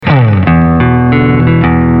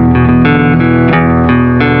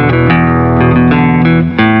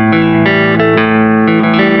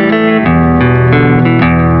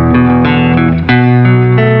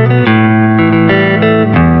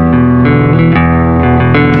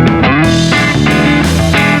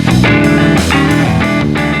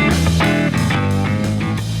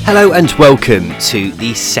Hello and welcome to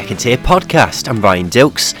the Second Tier Podcast. I'm Ryan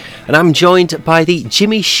Dilks and I'm joined by the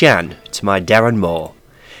Jimmy Shan to my Darren Moore.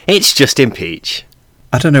 It's Justin Peach.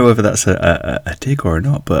 I don't know whether that's a dig or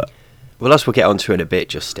not, but... Well, as we'll get onto in a bit,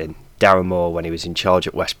 Justin, Darren Moore, when he was in charge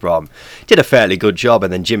at West Brom, did a fairly good job,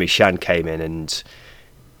 and then Jimmy Shan came in and...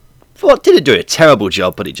 well, didn't do a terrible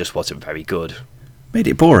job, but it just wasn't very good. Made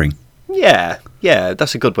it boring. Yeah,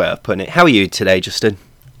 that's a good way of putting it. How are you today, Justin?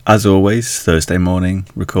 As always, Thursday morning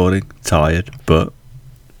recording, tired, but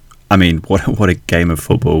I mean, what a game of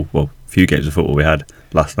football, well, a few games of football we had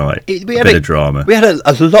last night. A bit of drama. We had a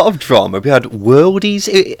lot of drama. We had worldies.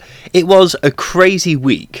 It was a crazy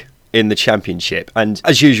week in the Championship, and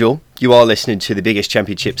as usual, you are listening to the biggest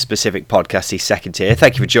Championship-specific podcast, the Second Tier.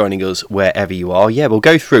 Thank you for joining us wherever you are. Yeah, we'll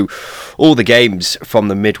go through all the games from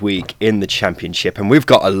the midweek in the Championship, and we've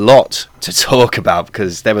got a lot to talk about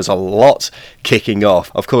because there was a lot kicking off.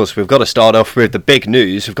 Of course, we've got to start off with the big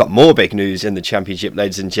news. We've got more big news in the Championship,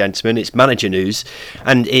 ladies and gentlemen. It's manager news,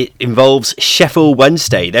 and it involves Sheffield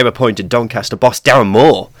Wednesday. They've appointed Doncaster boss Darren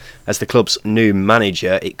Moore as the club's new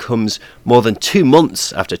manager. It comes more than 2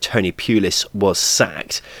 months after Tony Pulis was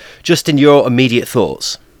sacked. Justin, your immediate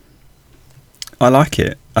thoughts? I like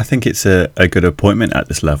it. I think it's a good appointment at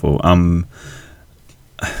this level. I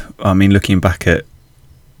mean, looking back at...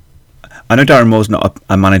 I know Darren Moore's not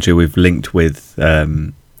a manager we've linked with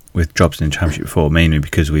jobs in the Championship before, mainly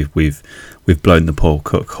because we've blown the Paul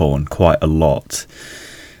Cook horn quite a lot.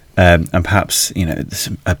 And perhaps, you know, there's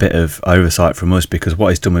a bit of oversight from us because what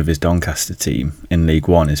he's done with his Doncaster team in League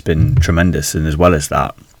One has been tremendous. And as well as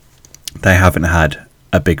that, they haven't had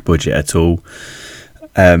a big budget at all.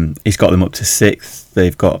 He's got them up to 6th.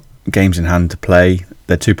 They've got games in hand to play.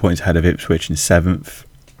 They're 2 points ahead of Ipswich in 7th.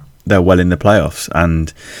 They're well in the playoffs.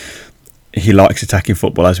 And he likes attacking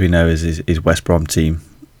football, as we know, as his West Brom team.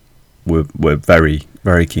 We're very,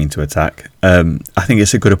 very keen to attack. I think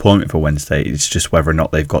it's a good appointment for Wednesday. It's just whether or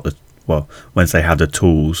not they've got Wednesday have the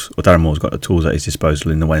tools, or Darren Moore's got the tools at his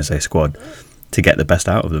disposal in the Wednesday squad to get the best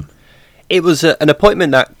out of them. It was an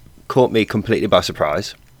appointment that caught me completely by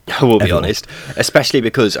surprise, I will be honest, especially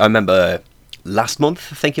because I remember last month,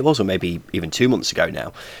 I think it was, or maybe even 2 months ago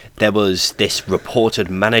now, there was this reported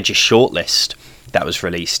manager shortlist that was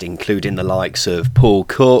released, including the likes of Paul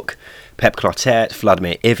Cook, Pep Clotet,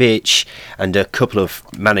 Vladimir Ivic, and a couple of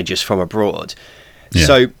managers from abroad. Yeah.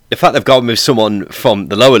 So the fact they've gone with someone from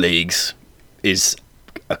the lower leagues is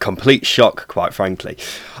a complete shock, quite frankly.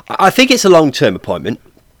 I think it's a long-term appointment,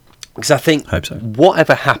 because I think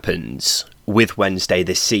whatever happens with Wednesday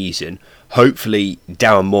this season, hopefully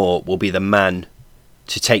Darren Moore will be the man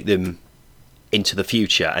to take them into the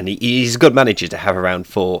future, and he's a good manager to have around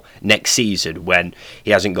for next season when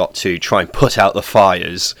he hasn't got to try and put out the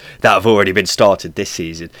fires that have already been started this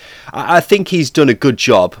season. I think he's done a good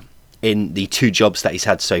job in the 2 jobs that he's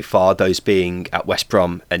had so far, those being at West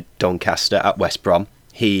Brom and Doncaster. At West Brom,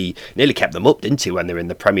 he nearly kept them up, didn't he, when they were in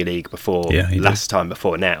the Premier League before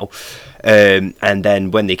now. And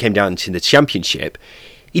then when they came down to the Championship,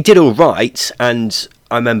 he did all right. And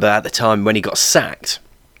I remember at the time when he got sacked,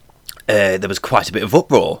 there was quite a bit of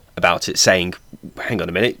uproar about it, saying, hang on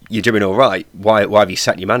a minute, you're doing all right. Why have you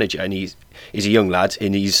sacked your manager? And he's a young lad,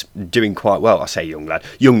 and he's doing quite well. I say young lad,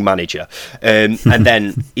 young manager. And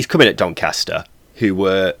then he's coming at Doncaster, who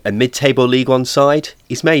were a mid-table League One side.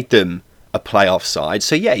 He's made them a playoff side.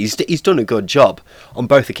 So yeah, he's done a good job on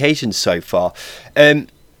both occasions so far.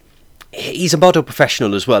 He's a model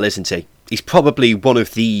professional as well, isn't he? He's probably one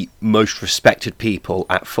of the most respected people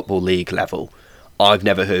at Football League level. I've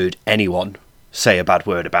never heard anyone say a bad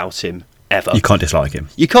word about him, ever. You can't dislike him.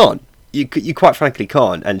 You can't. You quite frankly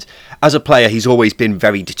can't. And as a player, he's always been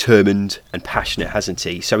very determined and passionate, hasn't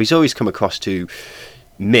he? So he's always come across to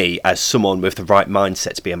me as someone with the right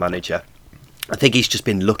mindset to be a manager. I think he's just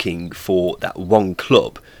been looking for that one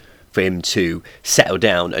club for him to settle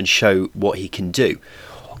down and show what he can do.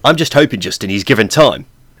 I'm just hoping, Justin, he's given time.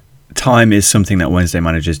 Time is something that Wednesday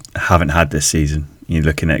managers haven't had this season. You're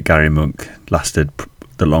looking at Gary Monk, lasted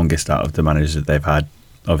the longest out of the managers that they've had.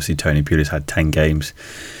 Obviously, Tony Pulis had 10 games.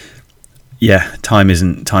 Yeah, time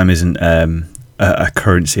isn't a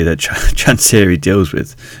currency that Chancery deals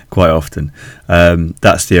with quite often.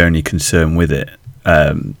 That's the only concern with it.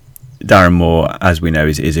 Darren Moore, as we know,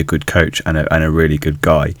 is a good coach and a really good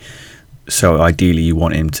guy. So ideally, you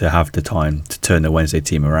want him to have the time to turn the Wednesday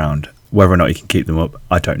team around. Whether or not he can keep them up,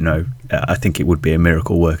 I don't know. I think it would be a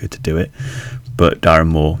miracle worker to do it. But Darren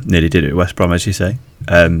Moore nearly did it at West Brom, as you say.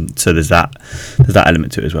 So there's that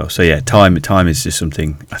element to it as well. So yeah, time is just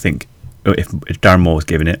something. I think if Darren Moore is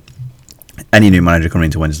giving it, any new manager coming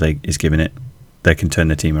into Wednesday is giving it, they can turn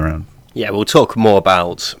the team around. Yeah, we'll talk more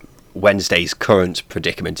about Wednesday's current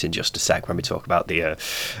predicament in just a sec when we talk about the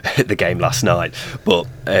the game last night. But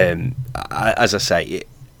as I say,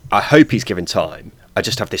 I hope he's given time. I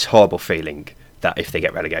just have this horrible feeling that if they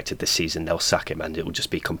get relegated this season, they'll sack him and it will just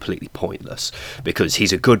be completely pointless, because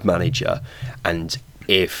he's a good manager, and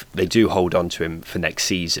if they do hold on to him for next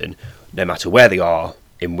season, no matter where they are,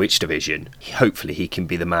 in which division, hopefully he can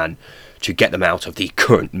be the man to get them out of the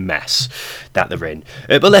current mess that they're in.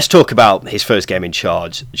 But let's talk about his first game in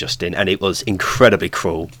charge, Justin, and it was incredibly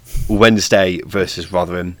cruel. Wednesday versus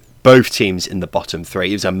Rotherham, both teams in the bottom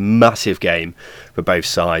three. It was a massive game for both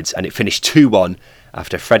sides, and it finished 2-1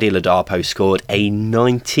 after Freddie Ladapo scored a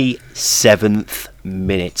 97th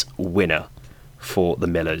minute winner for the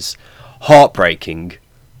Millers. Heartbreaking,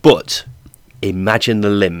 but imagine the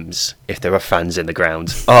limbs if there were fans in the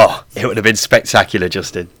ground. Oh, it would have been spectacular,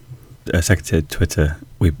 Justin. Secretary Twitter,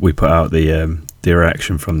 we put out the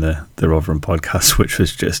reaction from the Rotherham podcast, which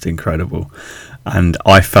was just incredible, and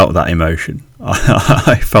I felt that emotion.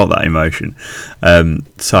 I felt that emotion.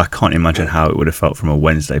 So I can't imagine how it would have felt from a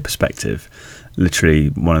Wednesday perspective. Literally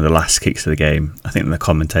one of the last kicks of the game. I think the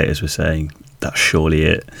commentators were saying that's surely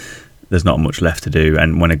it. There's not much left to do,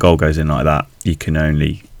 and when a goal goes in like that, you can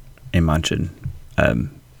only imagine,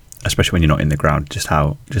 especially when you're not in the ground, just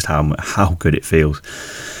how good it feels.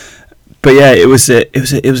 But yeah, it was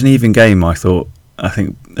an even game. I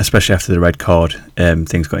think especially after the red card,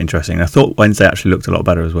 things got interesting. I thought Wednesday actually looked a lot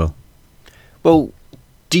better as well. Well,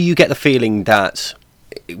 do you get the feeling that,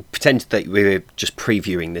 pretend that we were just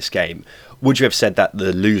previewing this game, would you have said that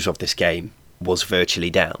the loser of this game was virtually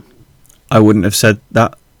down? I wouldn't have said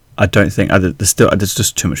that. I don't think there's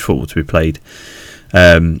just too much football to be played.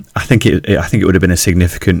 I think it would have been a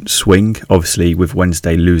significant swing, obviously, with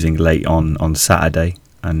Wednesday losing late on Saturday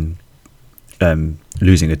and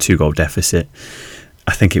losing a 2-goal deficit.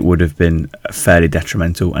 I think it would have been fairly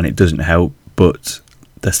detrimental, and it doesn't help, but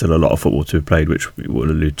there's still a lot of football to be played, which we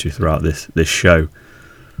will allude to throughout this show.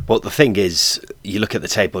 Well, the thing is, you look at the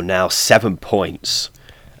table now, 7 points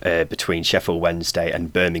between Sheffield Wednesday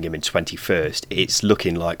and Birmingham in 21st. It's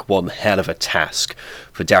looking like one hell of a task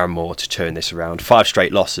for Darren Moore to turn this around. 5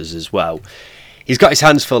 straight losses as well. He's got his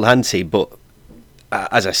hands full, hasn't he? But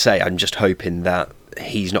as I say, I'm just hoping that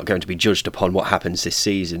he's not going to be judged upon what happens this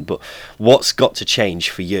season. But what's got to change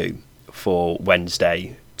for you, for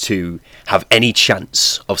Wednesday, to have any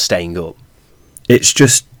chance of staying up? It's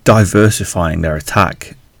just diversifying their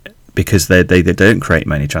attack, because they don't create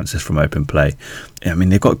many chances from open play. I mean,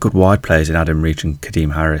 they've got good wide players in Adam Reach and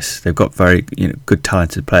Kadeem Harris. They've got very good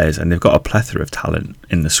talented players, and they've got a plethora of talent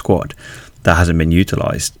in the squad that hasn't been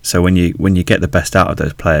utilised. So when you get the best out of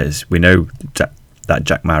those players, we know that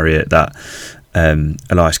Jack Marriott, that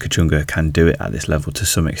Elias Kachunga can do it at this level to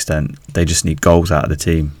some extent. They just need goals out of the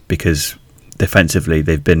team, because defensively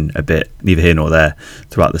they've been a bit neither here nor there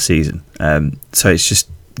throughout the season. So it's just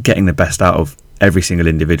getting the best out of every single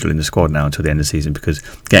individual in the squad now until the end of the season, because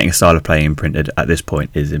getting a style of play imprinted at this point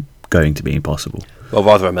is going to be impossible. Well,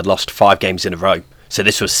 Rotherham had lost 5 games in a row, so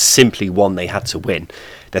this was simply one they had to win.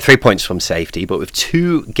 They're 3 points from safety, but with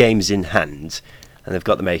 2 games in hand, and they've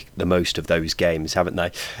got to make the most of those games, haven't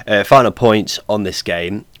they? Final point on this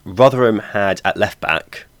game, Rotherham had at left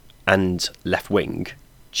back and left wing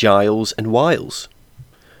Giles and Wiles,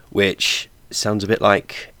 which sounds a bit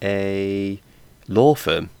like a law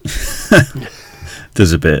firm. It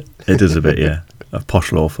does a bit, yeah. A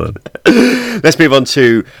posh law firm. Let's move on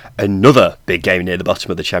to another big game near the bottom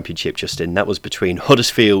of the Championship, Justin. That was between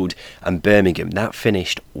Huddersfield and Birmingham. That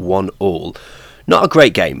finished 1-1. Not a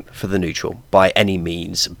great game for the neutral by any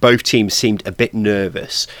means. Both teams seemed a bit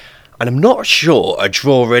nervous, and I'm not sure a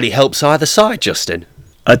draw really helps either side, Justin.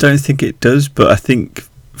 I don't think it does, but I think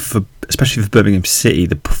especially for Birmingham City,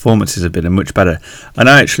 the performances have been much better. And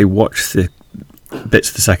I actually watched the bits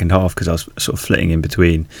of the second half, because I was sort of flitting in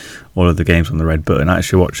between all of the games on the red button. I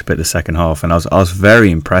actually watched a bit of the second half, and I was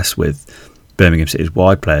very impressed with Birmingham City's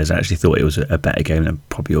wide players. I actually thought it was a better game than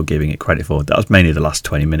probably you're giving it credit for. That was mainly the last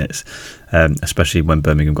 20 minutes, especially when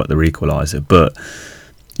Birmingham got the equaliser. But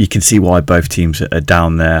you can see why both teams are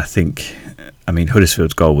down there. I mean,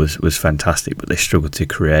 Huddersfield's goal was fantastic, but they struggled to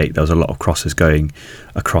create. There was a lot of crosses going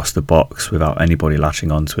across the box without anybody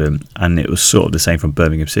latching onto him, and it was sort of the same from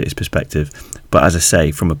Birmingham City's perspective. But as I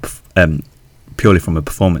say, purely from a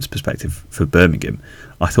performance perspective for Birmingham,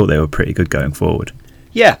 I thought they were pretty good going forward.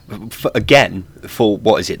 Yeah, for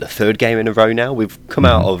what is it, the 3rd game in a row now? We've come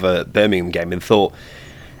out of a Birmingham game and thought,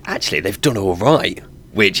 actually, they've done all right,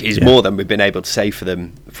 which is more than we've been able to say for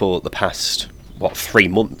them for the past, 3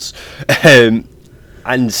 months.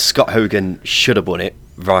 And Scott Hogan should have won it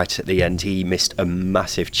right at the end. He missed a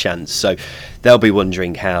massive chance. So they'll be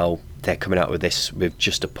wondering how they're coming out with this with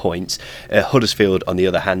just a point. Huddersfield, on the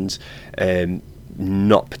other hand,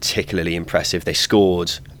 not particularly impressive. They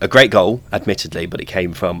scored a great goal, admittedly, but it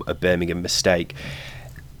came from a Birmingham mistake.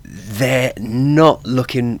 They're not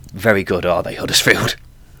looking very good, are they, Huddersfield?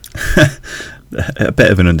 A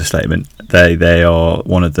bit of an understatement. They are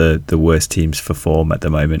one of the worst teams for form at the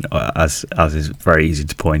moment, as is very easy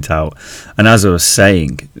to point out. And as I was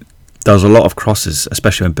saying, there was a lot of crosses,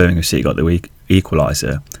 especially when Birmingham City got the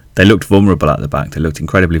equaliser. They looked vulnerable at the back. They looked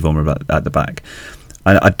incredibly vulnerable at the back.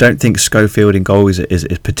 I don't think Schofield in goal is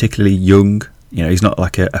particularly young. You know, he's not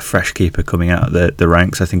like a fresh keeper coming out of the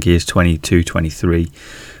ranks. I think he is 22, 23.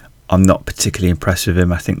 I'm not particularly impressed with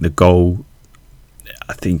him. I think the goal,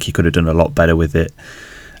 I think he could have done a lot better with it.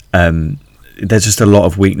 There's just a lot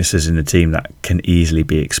of weaknesses in the team that can easily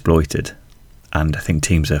be exploited. And I think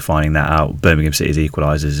teams are finding that out. Birmingham City's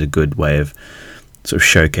equaliser is a good way of sort of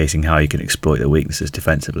showcasing how you can exploit their weaknesses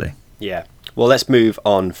defensively. Yeah. Well, let's move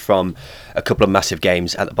on from a couple of massive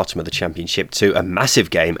games at the bottom of the Championship to a massive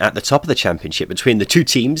game at the top of the Championship between the two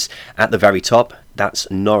teams at the very top.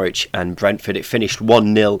 That's Norwich and Brentford. It finished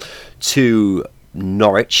 1-0 to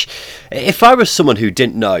Norwich. If I was someone who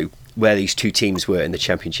didn't know where these two teams were in the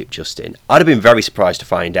Championship, Justin, I'd have been very surprised to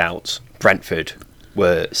find out Brentford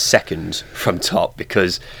were second from top,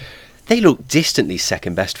 because they looked distantly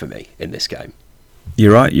second best for me in this game.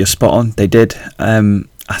 You're right, you're spot on. They did. I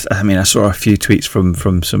mean, I saw a few tweets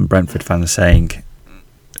from some Brentford fans saying,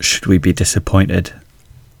 should we be disappointed?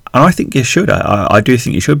 And I think you should. I do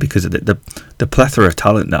think you should, because the plethora of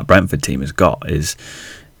talent that Brentford team has got is,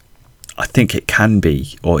 I think it can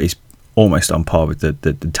be, or is almost on par with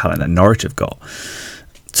the talent that Norwich have got.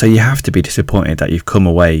 So you have to be disappointed that you've come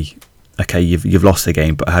away, okay, you've lost the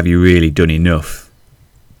game, but have you really done enough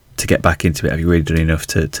to get back into it? Have you really done enough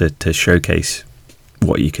to showcase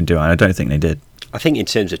what you can do? And I don't think they did. I think in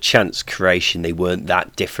terms of chance creation, they weren't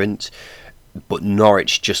that different, but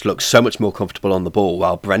Norwich just looked so much more comfortable on the ball,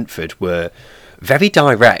 while Brentford were very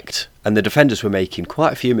direct, and the defenders were making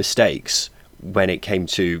quite a few mistakes when it came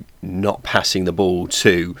to not passing the ball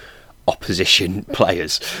to opposition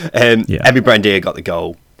players. Emi Buendia got the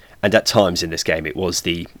goal, and at times in this game it was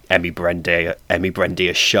the Emi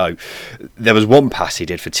Buendia show. There was one pass he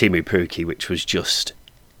did for Timu Pukki which was just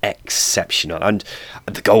exceptional, and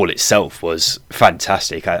the goal itself was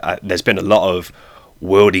fantastic. There's been a lot of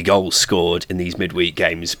worldy goals scored in these midweek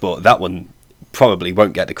games, but that one probably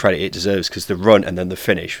won't get the credit it deserves, because the run and then the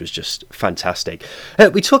finish was just fantastic.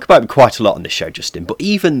 We talk about him quite a lot on this show, Justin, but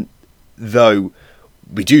even though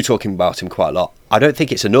we do talk about him quite a lot, I don't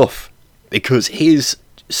think it's enough, because he's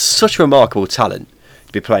such a remarkable talent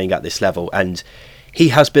to be playing at this level, and he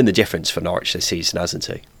has been the difference for Norwich this season, hasn't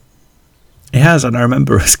he? He has, and I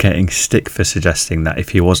remember us getting stick for suggesting that if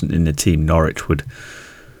he wasn't in the team, Norwich would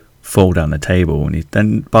fall down the table. And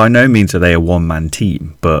then by no means are they a one-man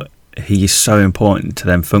team, but he is so important to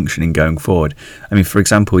them functioning going forward. I mean, for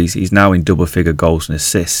example, he's now in double-figure goals and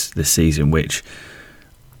assists this season, which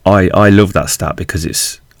I love that stat, because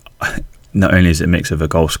it's not only is it a mix of a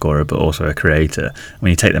goal scorer but also a creator. When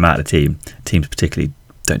you take them out of the team, teams particularly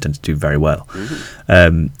don't tend to do very well.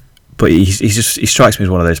 Mm-hmm. But he strikes me as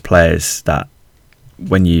one of those players that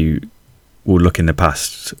when you will look in the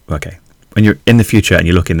past, okay, when you're in the future and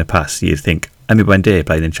you look in the past, you think, Emi Buendia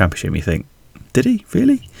played in the Championship, and you think, did he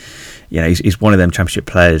really? You know, he's one of them Championship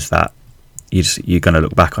players that you're going to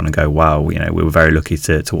look back on and go, wow, you know, we were very lucky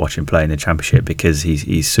to watch him play in the Championship, because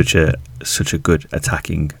he's such a good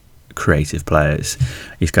attacking, creative player.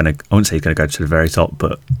 He's going to, I wouldn't say he's going to go to the very top,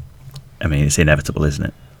 but I mean, it's inevitable, isn't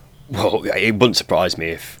it? Well, it wouldn't surprise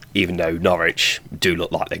me if, even though Norwich do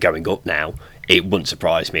look like they're going up now, it wouldn't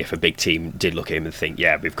surprise me if a big team did look at him and think,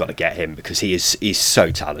 yeah, we've got to get him, because he's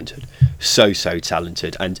so talented. So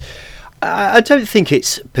talented. And I don't think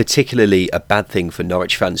it's particularly a bad thing for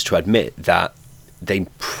Norwich fans to admit that they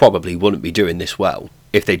probably wouldn't be doing this well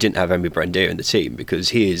if they didn't have Emi Buendia in the team, because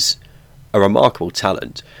he is a remarkable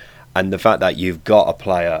talent. And the fact that you've got a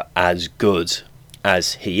player as good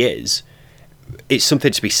as he is, it's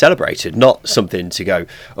something to be celebrated, not something to go,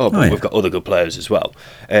 we've got other good players as well.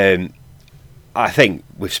 I think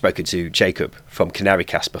we've spoken to Jacob from Canary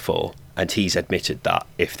Cast before, and he's admitted that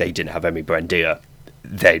if they didn't have Emi Buendia,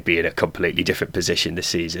 they'd be in a completely different position this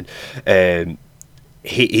season.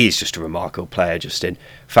 He's just a remarkable player, Justin.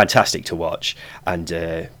 Fantastic to watch. And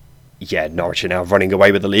Norwich are now running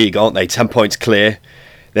away with the league, aren't they? 10 points clear.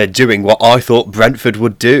 They're doing what I thought Brentford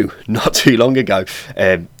would do not too long ago.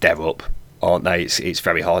 They're up, aren't they? It's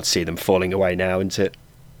very hard to see them falling away now, isn't it?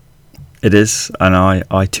 It is, and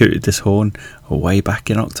I tooted this horn way back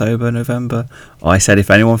in October, November. I said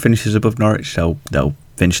if anyone finishes above Norwich, they'll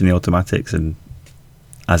finish in the automatics, and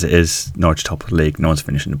as it is, Norwich top of the league, no one's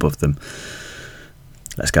finishing above them.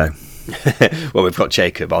 Let's go. Well, we've got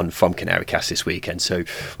Jacob on from Canary Cast this weekend, so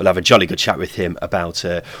we'll have a jolly good chat with him about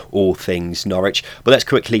all things Norwich. But let's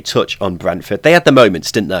quickly touch on Brentford. They had the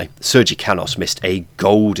moments, didn't they? Sergi Canos missed a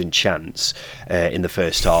golden chance in the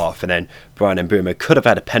first half, and then Brian Mbeumo could have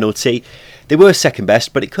had a penalty. They were second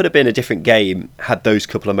best, but it could have been a different game had those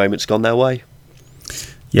couple of moments gone their way.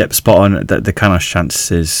 Yep, spot on. The Canos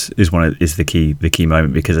chance is the key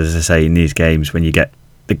moment, because, as I say, in these games, when you get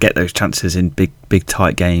those chances in big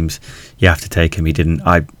tight games, you have to take him. He didn't.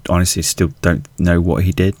 I honestly still don't know what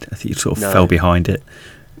he did. I think he sort of fell behind it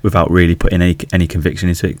without really putting any conviction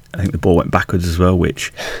into it. I think the ball went backwards as well,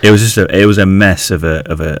 which it was a mess of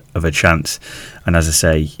a chance. And as I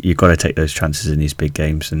say, you've got to take those chances in these big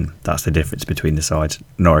games, and that's the difference between the sides.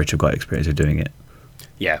 Norwich have got experience of doing it.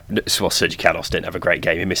 Yeah, well, Sergi Canos didn't have a great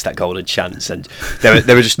game. He missed that golden chance, and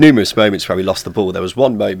there were just numerous moments where he lost the ball. There was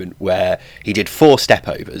one moment where he did 4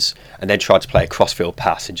 step-overs and then tried to play a cross-field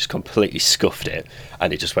pass and just completely scuffed it,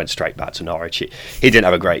 and it just went straight back to Norwich. He didn't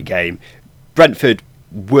have a great game. Brentford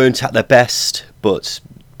weren't at their best, but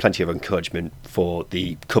plenty of encouragement for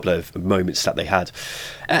the couple of moments that they had.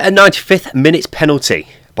 A 95th minute penalty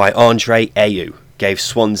by Andre Ayew gave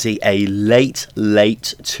Swansea a late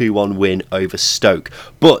 2-1 win over Stoke.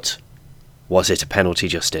 But was it a penalty,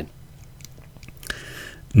 Justin?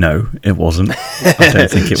 No, it wasn't. I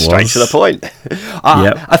don't think it was. Straight to the point.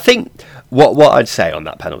 I think what I'd say on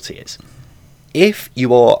that penalty is, if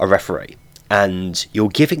you are a referee and you're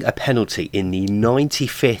giving a penalty in the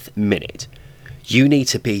 95th minute, you need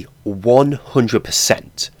to be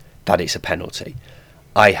 100% that it's a penalty.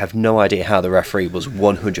 I have no idea how the referee was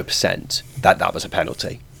 100% that was a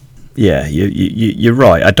penalty. Yeah, you're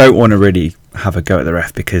right. I don't want to really have a go at the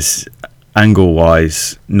ref, because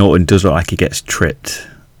angle-wise, Norton does look like he gets tripped.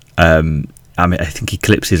 I think he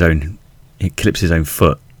clips his own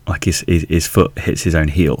foot, like his foot hits his own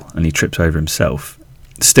heel, and he trips over himself.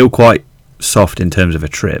 Still quite soft in terms of a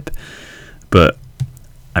trip, but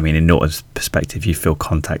I mean, in Norton's perspective, you feel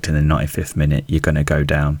contact in the 95th minute, you're going to go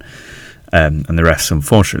down. And the ref's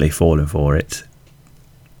unfortunately fallen for it.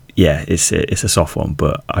 Yeah, it's a soft one,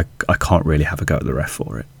 but I can't really have a go at the ref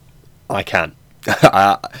for it. I can.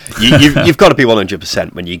 You've got to be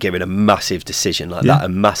 100% when you're giving a massive decision like that, a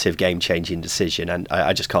massive game-changing decision, and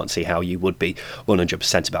I just can't see how you would be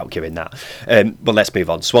 100% about giving that. But let's move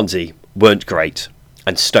on. Swansea weren't great,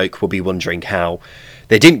 and Stoke will be wondering how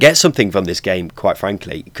they didn't get something from this game, quite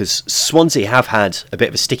frankly, because Swansea have had a bit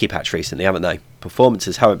of a sticky patch recently, haven't they?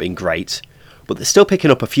 Performances haven't been great, but they're still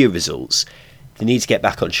picking up a few results. They need to get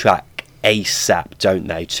back on track ASAP, don't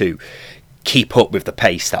they, to keep up with the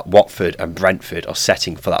pace that Watford and Brentford are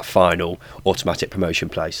setting for that final automatic promotion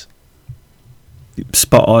place.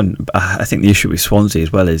 Spot on. I think the issue with Swansea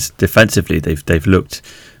as well is defensively they've looked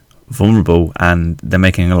vulnerable and they're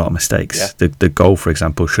making a lot of mistakes. Yeah. The goal, for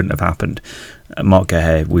example, shouldn't have happened. Mark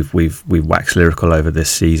Gahey, we've waxed lyrical over this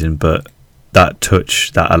season, but that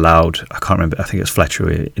touch that allowed, I can't remember, I think it was Fletcher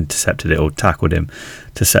who intercepted it or tackled him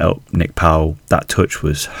to set up Nick Powell. That touch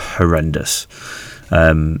was horrendous.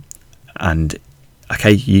 And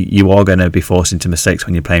okay, you are going to be forced into mistakes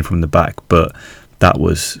when you're playing from the back, but that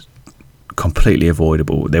was completely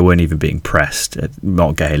avoidable. They weren't even being pressed.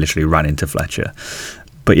 Mark Gahey literally ran into Fletcher.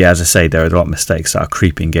 But yeah, as I say, there are a lot of mistakes that are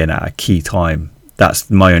creeping in at a key time.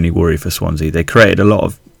 That's my only worry for Swansea. They created a lot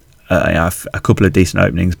of a couple of decent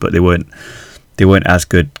openings, but they weren't as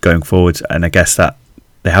good going forwards. And I guess that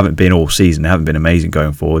they haven't been all season. They haven't been amazing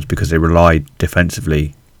going forwards because they relied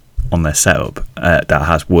defensively on their setup. That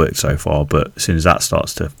has worked so far, but as soon as that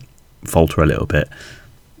starts to falter a little bit,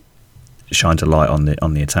 it shines a light on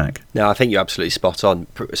the attack. No, I think you're absolutely spot on.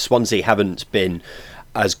 Swansea haven't been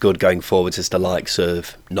as good going forwards as the likes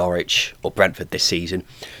of Norwich or Brentford this season.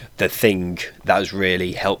 The thing that has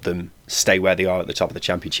really helped them stay where they are at the top of the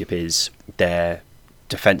Championship is their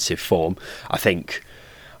defensive form. I think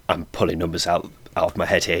I'm pulling numbers out of my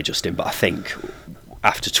head here, Justin, but I think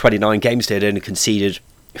after 29 games they'd only conceded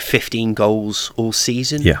 15 goals all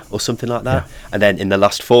season, or something like that. Yeah. And then in the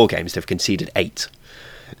last 4 games they've conceded 8.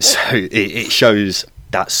 So it shows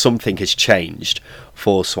that something has changed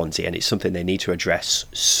for Swansea, and it's something they need to address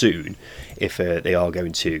soon if they are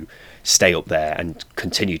going to stay up there and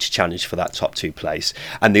continue to challenge for that top 2 place.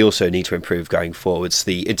 And they also need to improve going forwards.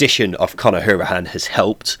 The addition of Conor Hourihane has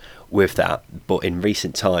helped with that, but in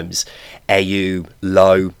recent times, Ayew,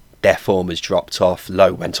 Lowe, their form has dropped off.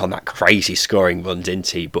 Lowe went on that crazy scoring run, didn't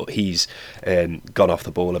he? But he's gone off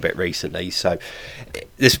the ball a bit recently. So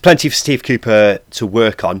there's plenty for Steve Cooper to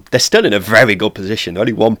work on. They're still in a very good position. They're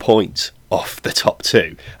only 1 point off the top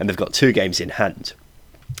two, and they've got 2 games in hand.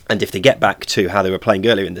 And if they get back to how they were playing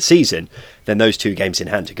earlier in the season, then those 2 games in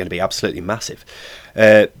hand are going to be absolutely massive.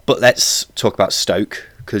 But let's talk about Stoke,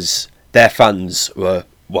 because their fans were,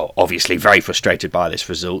 well, obviously very frustrated by this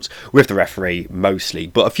result, with the referee mostly.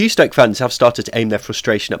 But a few Stoke fans have started to aim their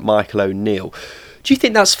frustration at Michael O'Neill. Do you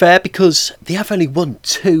think that's fair? Because they have only won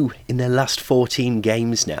 2 in their last 14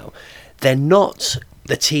 games now. They're not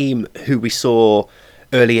the team who we saw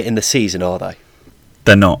earlier in the season, are they?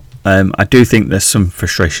 They're not. I do think there's some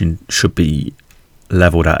frustration should be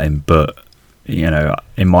levelled at him, but, you know,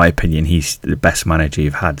 in my opinion, he's the best manager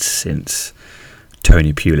you've had since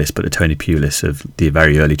Tony Pulis, but the Tony Pulis of the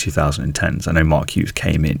very early 2010s. I know Mark Hughes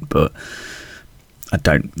came in, but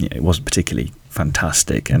it wasn't particularly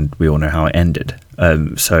fantastic, and we all know how it ended.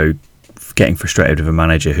 So getting frustrated with a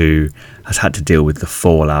manager who has had to deal with the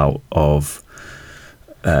fallout of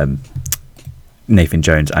Nathan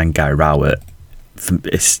Jones and Gary Rowett,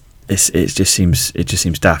 it just seems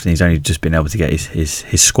daft, and he's only just been able to get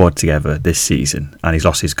his squad together this season, and he's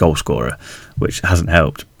lost his goal scorer, which hasn't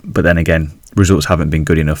helped. But then again, results haven't been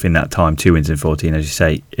good enough in that time. 2 wins in 14, as you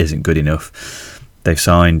say, isn't good enough. They've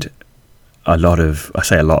signed quite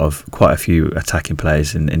a few attacking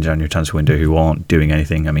players in January transfer window who aren't doing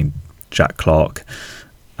anything. I mean, Jack Clark,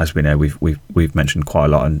 as we know, we've mentioned quite a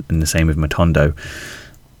lot, and the same with Matondo.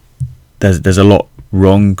 There's a lot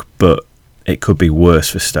wrong, but it could be worse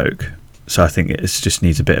for Stoke. So I think it just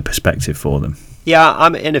needs a bit of perspective for them. Yeah,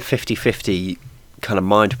 I'm in a 50-50 kind of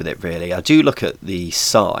mind with it, really. I do look at the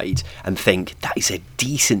side and think that is a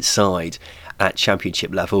decent side at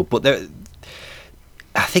Championship level, but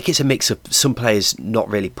I think it's a mix of some players not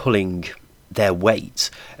really pulling their weight.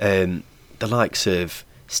 The likes of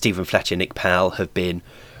Stephen Fletcher, Nick Powell have been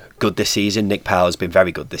good this season. Nick Powell has been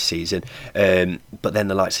very good this season. But then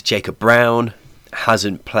the likes of Jacob Brown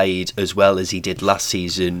hasn't played as well as he did last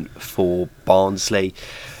season for Barnsley.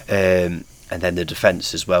 And then the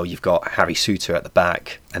defence as well, you've got Harry Souttar at the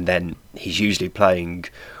back, and then he's usually playing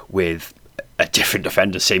with a different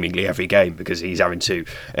defender seemingly every game because he's having to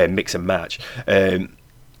mix and match.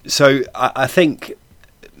 So I think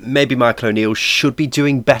maybe Michael O'Neill should be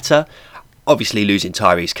doing better. Obviously losing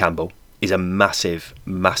Tyrese Campbell is a massive,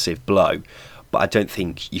 massive blow, but I don't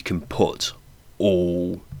think you can put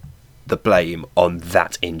all the blame on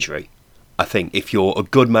that injury. I think if you're a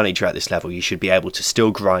good manager at this level, you should be able to still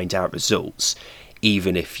grind out results,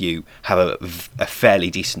 even if you have a fairly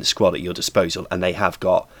decent squad at your disposal, and they have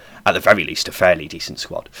got, at the very least, a fairly decent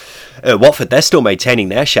squad. Watford, they're still maintaining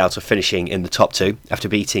their shout of finishing in the top 2 after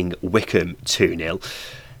beating Wickham 2-0.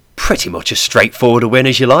 Pretty much as straightforward a win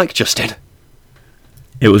as you like, Justin.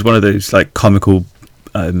 It was one of those like comical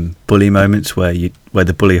bully moments where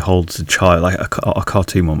the bully holds a child, like a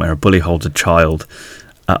cartoon one where a bully holds a child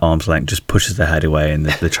at arm's length, just pushes their head away, and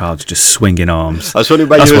the child's just swinging arms. I was wondering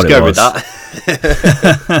where you was going with that.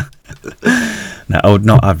 Now, I would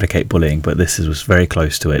not advocate bullying, but this was very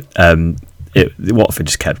close to it. Watford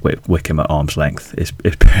just kept Wickham at arm's length. Is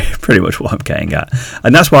pretty much what I'm getting at,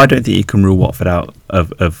 and that's why I don't think you can rule Watford out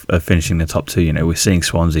of finishing the top 2. You know, we're seeing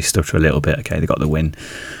Swansea stutter a little bit. Okay, they got the win,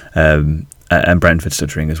 and Brentford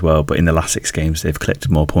stuttering as well. But in the last 6 games, they've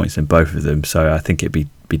collected more points than both of them. So I think it'd be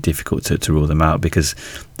difficult to rule them out, because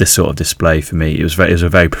this sort of display for me, it was a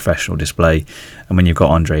very professional display. And when you've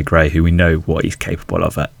got Andre Gray, who we know what he's capable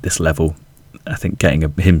of at this level, I think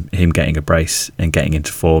him getting a brace and getting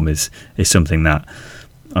into form is something that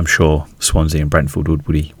I'm sure Swansea and Brentford would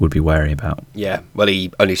be wary about. Yeah, well,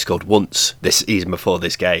 he only scored once this season before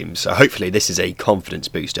this game, so hopefully this is a confidence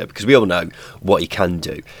booster, because we all know what he can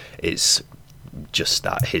do. It's just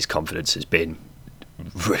that his confidence has been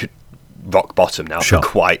rock bottom now for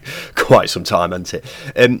quite some time, hasn't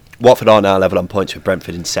it? Watford are now level on points with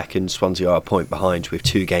Brentford in second. Swansea are a point behind with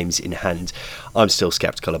 2 games in hand. I'm still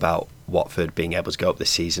sceptical about Watford being able to go up this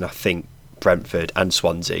season. I think Brentford and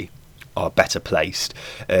Swansea are better placed,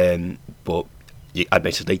 but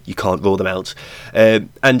admittedly you can't rule them out.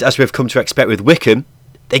 And as we've come to expect with Wickham,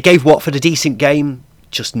 they gave Watford a decent game,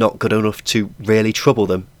 just not good enough to really trouble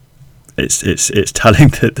them. It's telling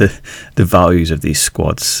that the values of these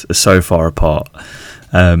squads are so far apart.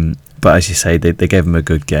 But as you say, they gave them a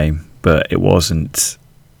good game, but it wasn't.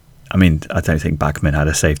 I mean, I don't think Bagman had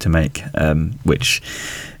a save to make, which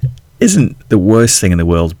isn't the worst thing in the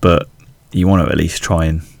world. But you want to at least try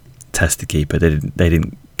and test the keeper. They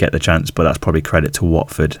didn't get the chance, but that's probably credit to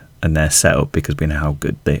Watford their setup, because we know how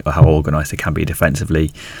good or how organised they can be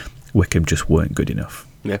defensively. Wycombe just weren't good enough.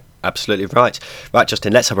 Yeah, absolutely right. Right,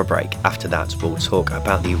 Justin, let's have a break. After that, we'll talk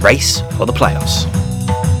about the race for the playoffs.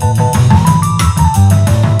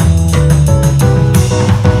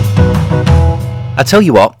 I tell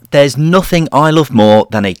you what, there's nothing I love more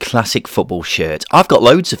than a classic football shirt. I've got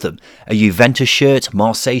loads of them. A Juventus shirt,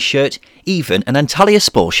 Marseille shirt, even an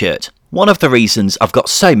Antalyaspor shirt. One of the reasons I've got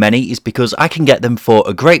so many is because I can get them for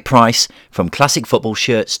a great price from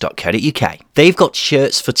classicfootballshirts.co.uk. They've got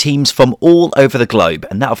shirts for teams from all over the globe,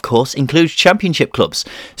 and that of course includes championship clubs.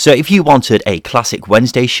 So if you wanted a classic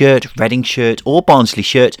Wednesday shirt, Reading shirt or Barnsley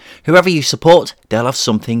shirt, whoever you support, they'll have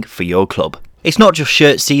something for your club. It's not just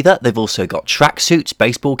shirts either, they've also got tracksuits,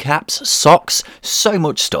 baseball caps, socks, so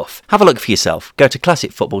much stuff. Have a look for yourself. Go to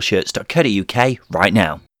classicfootballshirts.co.uk right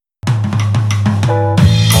now.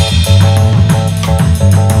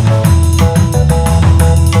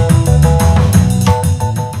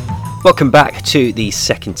 Welcome back to the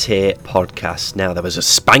Second Tier podcast. Now, there was a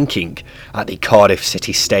spanking at the Cardiff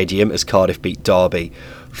City Stadium as Cardiff beat Derby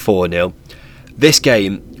 4-0. This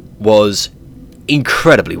game was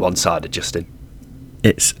incredibly one-sided, Justin.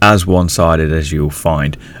 It's as one-sided as you'll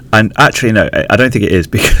find. And actually, no, I don't think it is,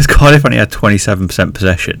 because Cardiff only had 27%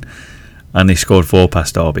 possession and they scored 4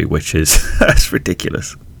 past Derby, which is that's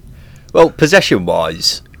ridiculous. Well,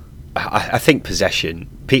 possession-wise, I think possession,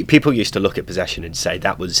 people used to look at possession and say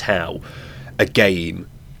that was how a game,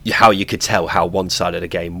 how you could tell how one-sided a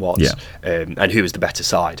game was, and who was the better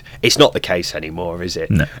side. It's not the case anymore, is it?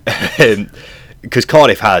 No. Because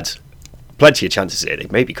Cardiff had plenty of chances here. They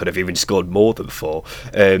maybe could have even scored more than 4.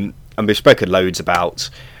 And we've spoken loads about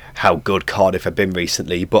how good Cardiff have been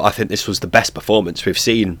recently, but I think this was the best performance we've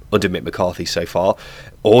seen under Mick McCarthy so far,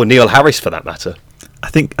 or Neil Harris for that matter. I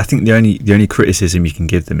think the only criticism you can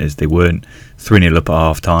give them is they weren't 3-0 up at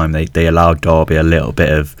half time. They allowed Derby a little bit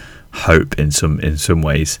of hope in some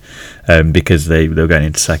ways, because they were going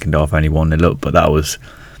into second half only 1-0 up, but that was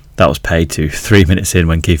paid to 3 minutes in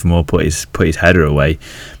when Kiefer Moore put his header away.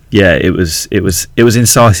 Yeah, it was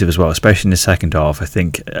incisive as well, especially in the second half. I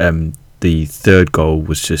think the third goal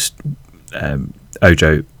was just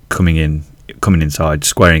Ojo coming inside,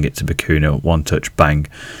 squaring it to Bacuna, one touch, bang.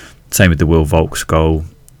 Same with the Will Vaulks goal,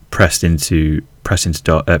 pressed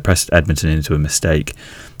Edmonton into a mistake,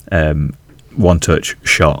 one touch,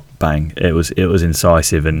 shot, bang. It was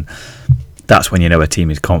incisive, and that's when you know a team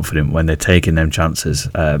is confident, when they're taking them chances.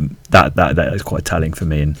 That is quite telling for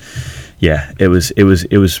me. And yeah, it was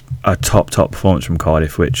a top performance from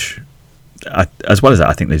Cardiff, which, as well as that,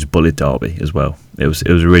 I think they just bullied Derby as well. It was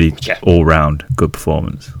a really all round good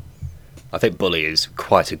performance. I think bully is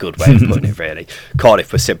quite a good way of putting it, really.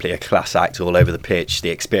 Cardiff was simply a class act all over the pitch. The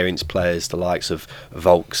experienced players, the likes of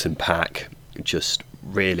Vaulks and Pack, just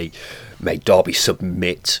really made Derby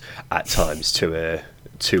submit at times to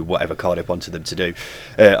whatever Cardiff wanted them to do.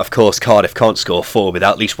 Of course, Cardiff can't score 4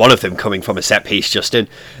 without at least one of them coming from a set piece, Justin.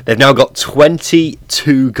 They've now got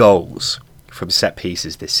 22 goals from set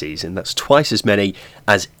pieces this season. That's twice as many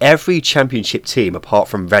as every championship team apart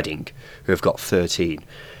from Reading, who have got 13.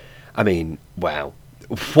 I mean, wow,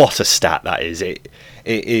 what a stat that is. It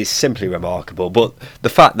is simply remarkable. But the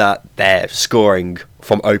fact that they're scoring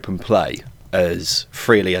from open play as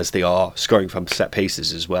freely as they are, scoring from set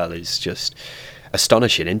pieces as well, is just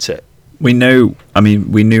astonishing, isn't it? We knew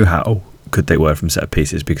how good they were from set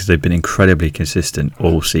pieces, because they've been incredibly consistent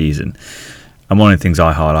all season. And one of the things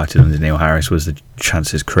I highlighted under Neil Harris was the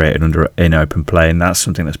chances created in open play, and that's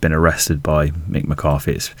something that's been arrested by Mick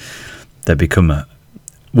McCarthy. They've become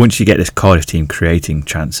once you get this Cardiff team creating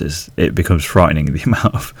chances, it becomes frightening, the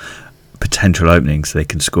amount of potential openings they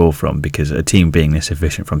can score from, because a team being this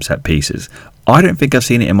efficient from set pieces, I don't think I've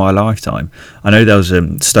seen it in my lifetime. I know there was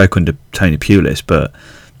Stoke under Tony Pulis, but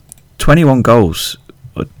 21 goals,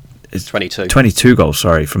 22 goals,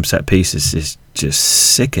 from set pieces is just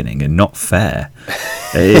sickening and not fair.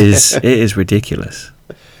 It is ridiculous.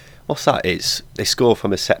 What's that? They score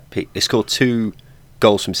from a set piece. They score 2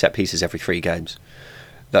 goals from set pieces every 3 games.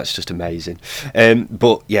 That's just amazing.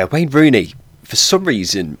 But yeah, Wayne Rooney, for some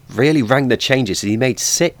reason, really rang the changes. He made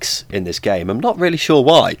 6 in this game. I'm not really sure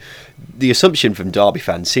why. The assumption from Derby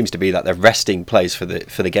fans seems to be that they're resting players for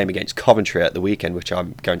the game against Coventry at the weekend, which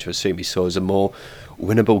I'm going to assume he saw as a more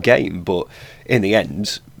winnable game. But in the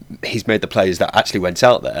end, he's made the players that actually went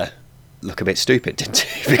out there look a bit stupid, didn't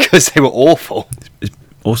he? Because they were awful. It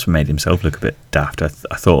also made himself look a bit daft. I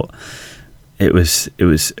thought it was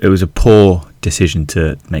a poor decision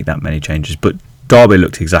to make that many changes, but Derby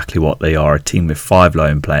looked exactly what they are, a team with 5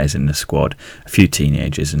 loan players in the squad, a few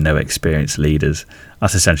teenagers and no experienced leaders.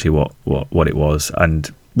 That's essentially what it was,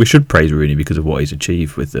 and we should praise Rooney because of what he's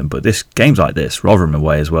achieved with them. But this games like this, Rotherham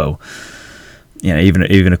away as well, you know,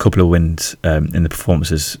 even a couple of wins in the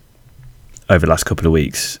performances over the last couple of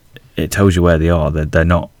weeks, it tells you where they are. They're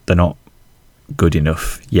not good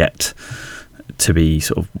enough yet to be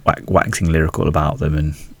sort of waxing lyrical about them.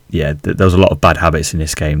 And yeah, there was a lot of bad habits in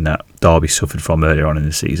this game that Derby suffered from earlier on in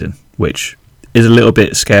the season, which is a little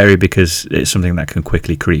bit scary because it's something that can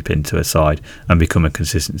quickly creep into a side and become a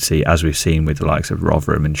consistency, as we've seen with the likes of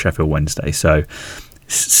Rotherham and Sheffield Wednesday. So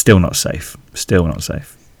still not safe.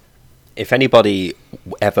 If anybody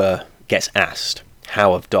ever gets asked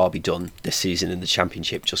how have Derby done this season in the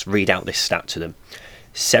Championship, just read out this stat to them.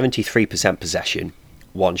 73% possession,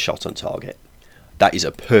 1 shot on target. That is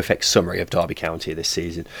a perfect summary of Derby County this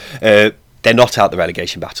season. They're not out the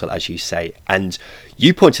relegation battle, as you say. And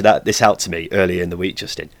you pointed this out to me earlier in the week,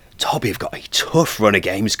 Justin. Derby have got a tough run of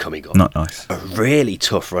games coming up. Not nice. A really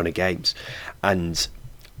tough run of games. And,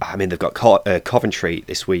 I mean, they've got Coventry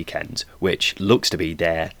this weekend, which looks to be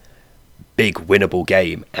their big winnable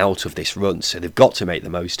game out of this run. So they've got to make the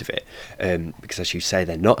most of it. Because, as you say,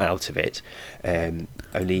 they're not out of it.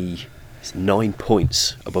 Only 9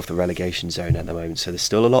 points above the relegation zone at the moment, so there's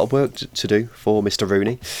still a lot of work to do for Mr.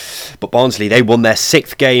 Rooney. But Barnsley, they won their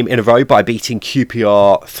 6th game in a row by beating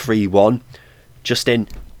QPR 3-1. Justin,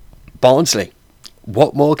 Barnsley,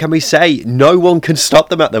 what more can we say? No one can stop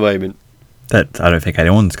them at the moment. I don't think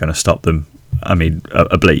anyone's going to stop them. I mean,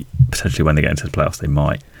 oblique, potentially when they get into the playoffs they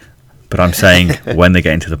might, but I'm saying when they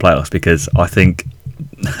get into the playoffs, because I think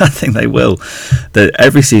they will.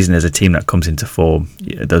 Every season there's a team that comes into form.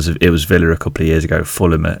 It was Villa a couple of years ago,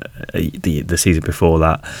 Fulham the season before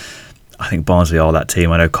that. I think Barnsley are that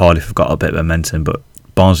team. I know Cardiff have got a bit of momentum, but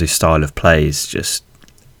Barnsley's style of play just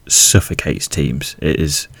suffocates teams. It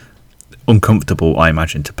is uncomfortable, I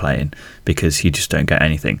imagine, to play in because you just don't get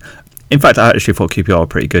anything. In fact, I actually thought QPR were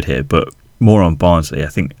pretty good here, but more on Barnsley. I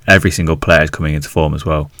think every single player is coming into form as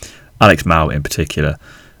well. Alex Mowat in particular,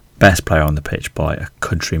 best player on the pitch by a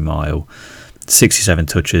country mile. 67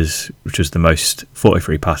 touches, which was the most.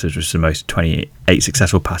 43 passes, which was the most. 28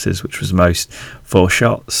 successful passes, which was the most. 4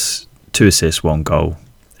 shots, 2 assists, 1 goal.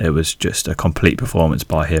 It was just a complete performance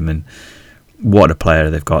by him, and what a player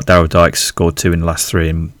they've got. Daryl Dykes scored 2 in the last 3,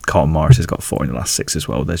 and Carlton Morris has got 4 in the last 6 as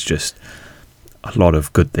well. There's just a lot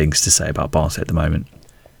of good things to say about Barnsley at the moment.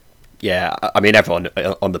 Yeah, I mean, everyone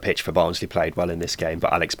on the pitch for Barnsley played well in this game,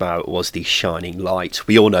 but Alex Mowat was the shining light.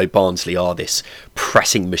 We all know Barnsley are this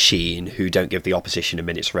pressing machine who don't give the opposition a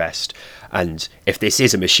minute's rest. And if this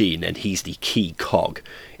is a machine, then he's the key cog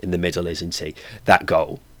in the middle, isn't he? That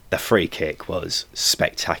goal, the free kick, was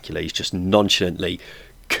spectacular. He's just nonchalantly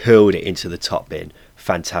curled it into the top bin.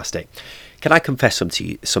 Fantastic. Can I confess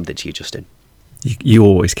something to you, Justin? You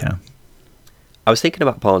always can. I was thinking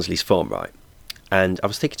about Barnsley's form, right? And I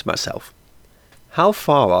was thinking to myself, how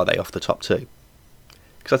far are they off the top 2?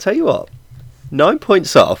 Because I tell you what, 9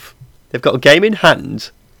 points off, they've got a game in hand.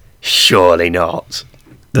 Surely not.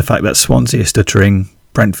 The fact that Swansea are stuttering,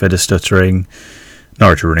 Brentford are stuttering,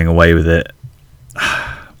 Norwich are running away with it.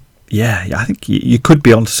 Yeah, I think you could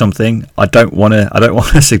be onto something. I don't want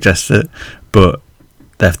to suggest it, but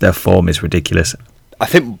their form is ridiculous. I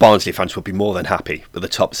think Barnsley fans would be more than happy with the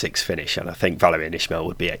top 6 finish, and I think Valérien Ismaël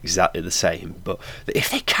would be exactly the same. But if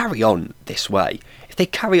they carry on this way, if they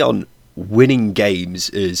carry on winning games,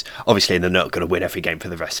 obviously they're not going to win every game for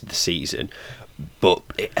the rest of the season, but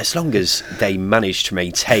as long as they manage to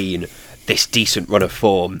maintain this decent run of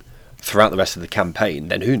form throughout the rest of the campaign,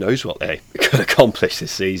 then who knows what they could accomplish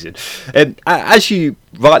this season. As you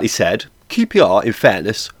rightly said, QPR, in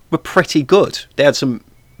fairness, were pretty good. They had some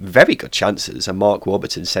very good chances, and Mark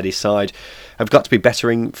Warburton said his side have got to be better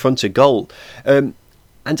in front of goal, and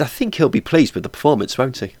I think he'll be pleased with the performance,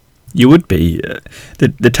 won't he? You would be.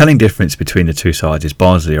 The telling difference between the two sides is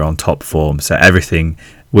Barnsley are on top form, so everything,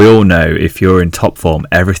 we all know if you're in top form,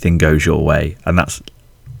 everything goes your way, and that's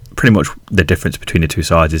pretty much the difference between the two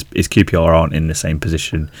sides. Is QPR aren't in the same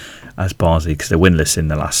position as Barnsley because they're winless in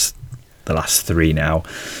the last 3 now,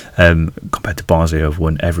 compared to Barnsley who have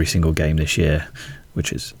won every single game this year,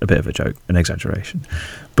 which is a bit of a joke, an exaggeration.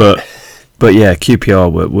 But yeah, QPR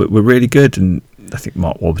were really good, and I think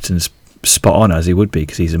Mark Warburton's spot on, as he would be,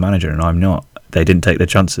 because he's a manager and I'm not. They didn't take their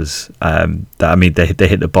chances. They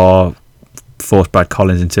hit the bar, forced Brad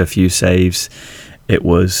Collins into a few saves. It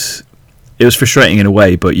was frustrating in a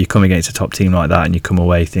way, but you come against a top team like that and you come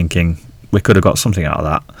away thinking, we could have got something out of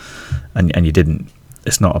that, and you didn't.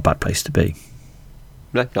 It's not a bad place to be.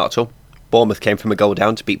 No, not at all. Bournemouth came from a goal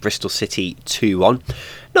down to beat Bristol City 2-1.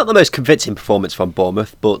 Not the most convincing performance from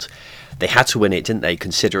Bournemouth, but they had to win it, didn't they,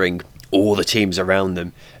 considering all the teams around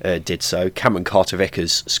them did so. Cameron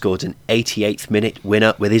Carter-Vickers scored an 88th minute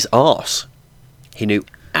winner with his arse. He knew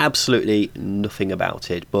absolutely nothing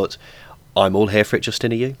about it, but I'm all here for it.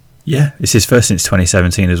 Justin, are you? Yeah, it's his first since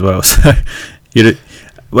 2017 as well. So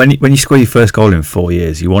when you score your first goal in 4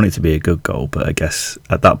 years, you want it to be a good goal, but I guess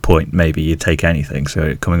at that point maybe you take anything.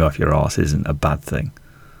 So coming off your arse isn't a bad thing.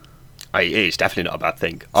 It's definitely not a bad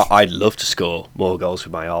thing. I'd love to score more goals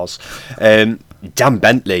with my arse. Dan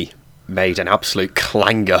Bentley made an absolute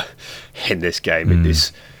clanger in this game. It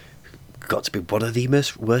has got to be one of the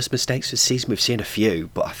worst mistakes this season. We've seen a few,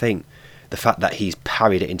 but I think the fact that he's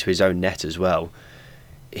parried it into his own net as well,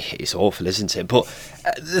 it's awful, isn't it? But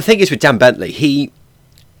the thing is with Dan Bentley, he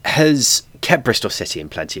has kept Bristol City in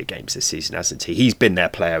plenty of games this season, hasn't he? He's been their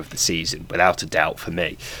player of the season, without a doubt, for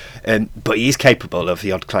me. But he is capable of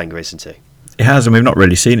the odd clanger, isn't he? He has, and we've not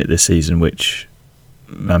really seen it this season, which,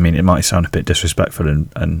 I mean, it might sound a bit disrespectful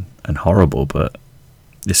and horrible, but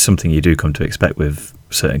it's something you do come to expect with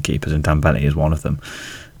certain keepers, and Dan Bentley is one of them.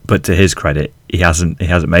 But to his credit, he hasn't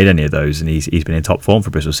made any of those, and he's been in top form for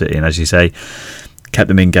Bristol City, and as you say, kept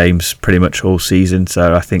them in games pretty much all season.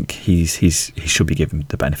 So I think he should be given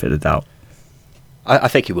the benefit of the doubt. I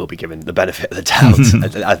think he will be given the benefit of the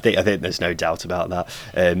doubt. I think there's no doubt about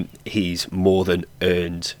that. He's more than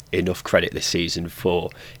earned enough credit this season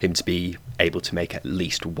for him to be able to make at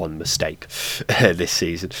least one mistake this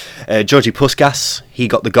season. Georgi Puskas, he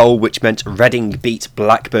got the goal, which meant Reading beat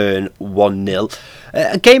Blackburn 1-0.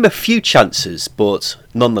 A game of few chances, but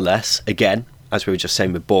nonetheless, again, as we were just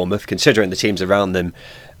saying with Bournemouth, considering the teams around them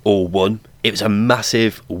all won, it was a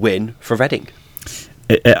massive win for Reading.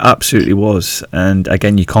 It absolutely was, and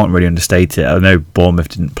again, you can't really understate it. I know Bournemouth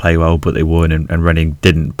didn't play well, but they won, and Reading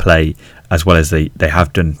didn't play as well as they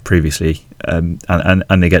have done previously, and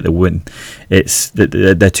they get the win.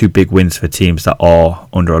 They're two big wins for teams that are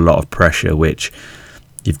under a lot of pressure, which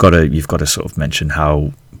you've got to sort of mention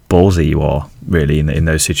how ballsy you are really in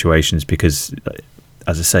those situations, because,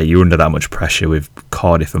 as I say, you're under that much pressure with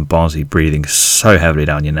Cardiff and Barnsley breathing so heavily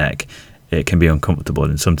down your neck. It can be uncomfortable,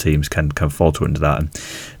 and some teams can falter under that, and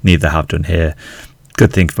neither have done here.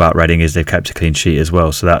 Good thing about Reading is they've kept a clean sheet as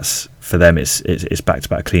well, so that's, for them, it's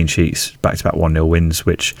back-to-back clean sheets, back-to-back 1-0 wins,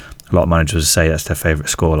 which a lot of managers say that's their favourite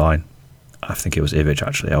scoreline. I think it was Ivic,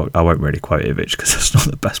 actually. I won't really quote Ivic because that's not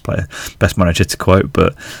the best manager to quote,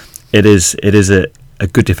 but it is a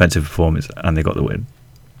good defensive performance, and they got the win.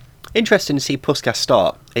 Interesting to see Puskas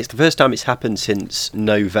start. It's the first time it's happened since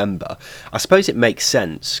November. I suppose it makes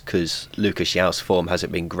sense because Lucas João's form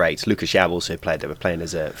hasn't been great. Lucas João also played. They were playing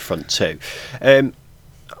as a front two. I'm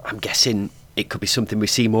guessing it could be something we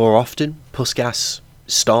see more often. Puskas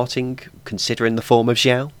starting, considering the form of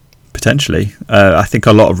João. Potentially. I think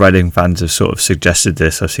a lot of Reading fans have sort of suggested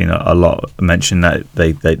this. I've seen a lot mention that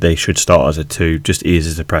they should start as a two, just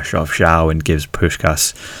eases the pressure off João and gives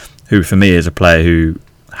Puskas, who for me is a player who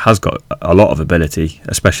has got a lot of ability,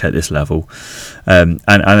 especially at this level. And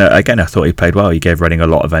again, I thought he played well. He gave Reading a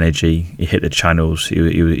lot of energy. He hit the channels. He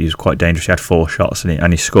was quite dangerous. He had 4 shots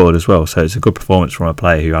and he scored as well. So it's a good performance from a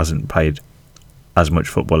player who hasn't played as much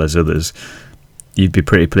football as others. You'd be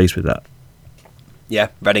pretty pleased with that. Yeah,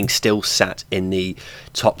 Reading still sat in the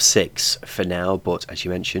top 6 for now, but as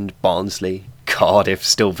you mentioned, Barnsley, Cardiff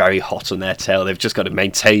still very hot on their tail. They've just got to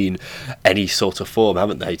maintain any sort of form,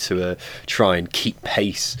 haven't they, to try and keep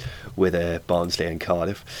pace with Barnsley and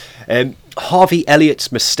Cardiff. Harvey Elliott's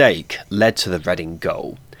mistake led to the Reading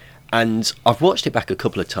goal, and I've watched it back a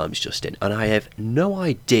couple of times, Justin, and I have no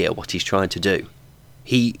idea what he's trying to do.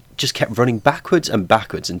 He just kept running backwards and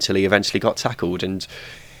backwards until he eventually got tackled, and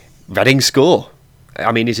Reading score.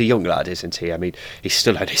 I mean, he's a young lad, isn't he? I mean, he's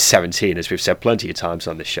still only 17, as we've said plenty of times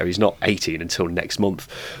on this show. He's not 18 until next month.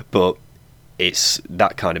 But it's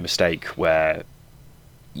that kind of mistake where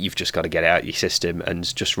you've just got to get it out of your system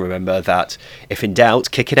and just remember that if in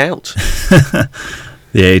doubt, kick it out. The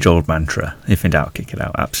age-old mantra, if in doubt, kick it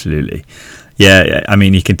out. Absolutely. Yeah, I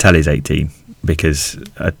mean, you can tell he's 18 because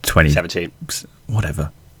at 17, whatever,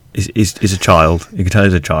 he's a child. You can tell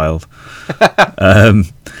he's a child.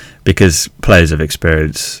 Because players of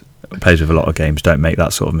experience, players with a lot of games, don't make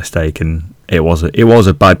that sort of mistake, and it was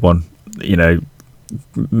a bad one, you know,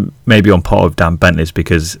 maybe on part of Dan Bentley's,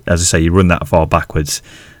 because, as I say, you run that far backwards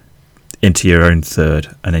into your own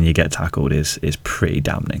third, and then you get tackled is pretty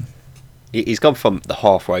damning. He's gone from the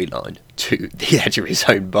halfway line to the edge of his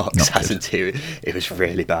own box, hasn't he? It was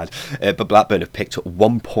really bad. But Blackburn have picked up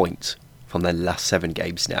 1 point from their last 7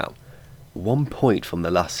 games now. 1 point from the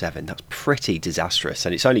last 7, that's pretty disastrous,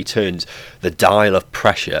 and it's only turned the dial of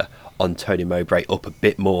pressure on Tony Mowbray up a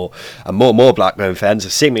bit more, and more Blackburn fans are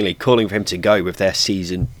seemingly calling for him to go with their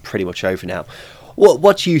season pretty much over now.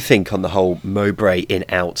 What do you think on the whole Mowbray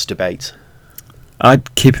in-outs debate?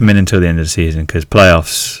 I'd keep him in until the end of the season, because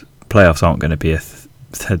playoffs aren't going to be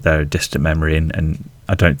they're a distant memory, and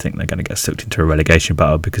I don't think they're going to get sucked into a relegation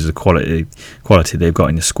battle because of the quality they've got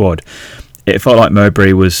in the squad. It felt like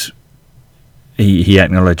Mowbray was. He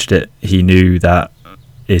acknowledged it. He knew that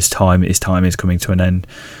his time is coming to an end.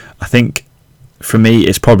 I think for me,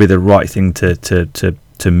 it's probably the right thing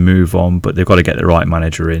to move on, but they've got to get the right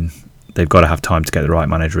manager in. They've got to have time to get the right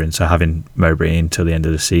manager in. So having Mowbray in till the end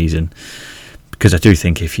of the season, because I do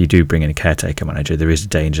think if you do bring in a caretaker manager, there is a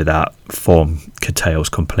danger that form curtails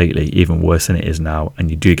completely, even worse than it is now, and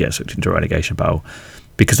you do get sucked into a relegation battle,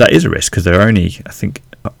 because that is a risk. Because they're only, I think,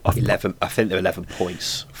 11. I think they're 11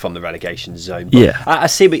 points from the relegation zone. But yeah, I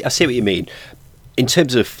see what you mean. In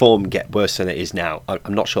terms of form get worse than it is now,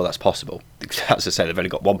 I'm not sure that's possible. As I said, they've only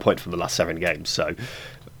got 1 point from the last 7 games, so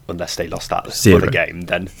unless they lost that other game,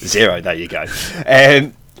 then 0. There you go.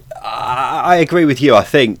 I agree with you. I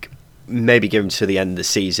think maybe give him to the end of the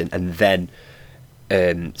season and then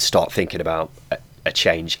start thinking about a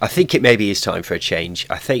change. I think it maybe is time for a change.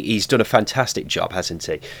 I think he's done a fantastic job, hasn't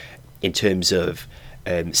he, in terms of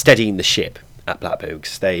steadying the ship at Blackburn,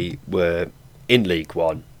 because they were in League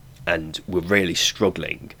One and were really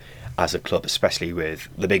struggling as a club, especially with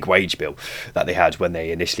the big wage bill that they had when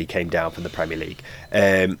they initially came down from the Premier League.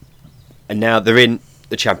 And now they're in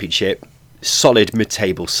the Championship, solid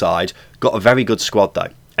mid-table side, got a very good squad though,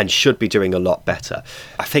 and should be doing a lot better.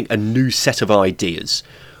 I think a new set of ideas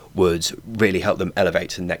would really help them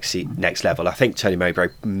elevate to the next level. I think Tony Mowbray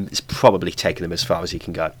is probably taking them as far as he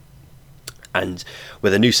can go. And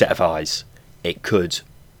with a new set of eyes, it could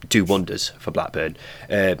do wonders for Blackburn.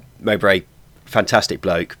 Mowbray, fantastic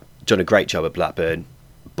bloke, done a great job at Blackburn,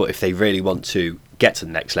 but if they really want to get to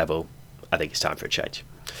the next level, I think it's time for a change.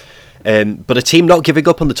 But a team not giving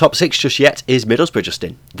up on the top 6 just yet is Middlesbrough,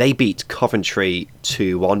 Justin. They beat Coventry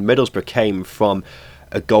 2-1. Middlesbrough came from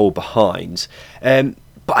a goal behind, but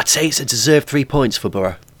I'd say it's a deserved 3 points for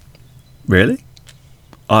Borough. Really?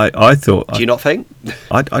 I thought. Do you not think?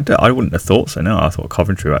 I wouldn't have thought so. No, I thought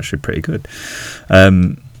Coventry were actually pretty good.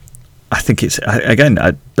 I think it's again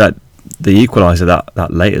that the equaliser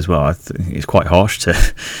that late as well. I think it's quite harsh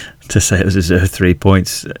to say it was deserved 3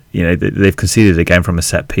 points. You know, they've conceded again from a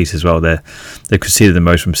set piece as well. They've conceded the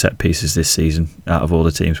most from set pieces this season out of all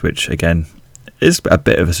the teams, which again is a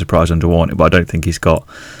bit of a surprise under Warnock. But I don't think he's got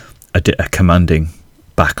a commanding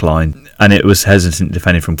back line, and it was hesitant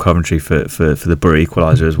defending from Coventry for the Borough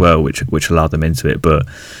equaliser as well, which allowed them into it. But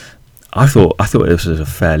I thought this was a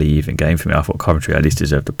fairly even game for me. I thought Coventry at least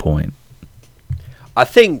deserved a point. I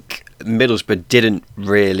think Middlesbrough didn't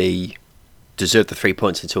really deserve the 3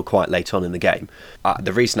 points until quite late on in the game.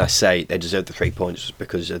 The reason I say they deserved the 3 points was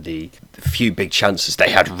because of the few big chances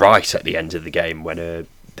they had right at the end of the game when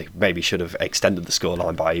they maybe should have extended the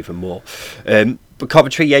scoreline by even more. But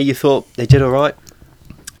Coventry, yeah, you thought they did all right?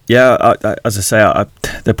 Yeah, as I say,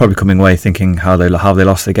 they're probably coming away thinking how they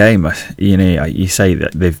lost the game. You know, you say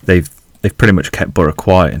that they've pretty much kept Borough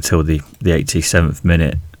quiet until the 87th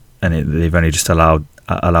minute, and they've only just allowed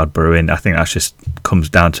Borough in. I think that just comes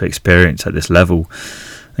down to experience at this level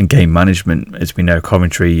and game management. As we know,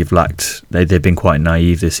 Coventry they've been quite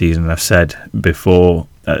naive this season. I've said before,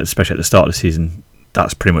 especially at the start of the season,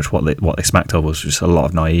 that's pretty much what they smacked of, was just a lot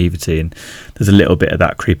of naivety, and there's a little bit of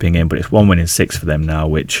that creeping in. But it's 1 win in 6 for them now,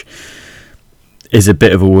 which is a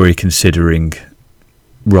bit of a worry considering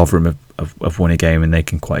Rotherham have won a game and they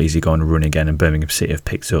can quite easily go on a run again, and Birmingham City have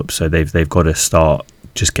picked up. So they've got to start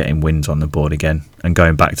just getting wins on the board again and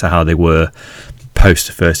going back to how they were post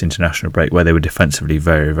the first international break, where they were defensively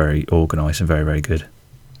very, very organised and very, very good.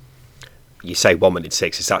 You say 1 win in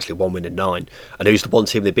 6, it's actually 1 win in 9. And who's the one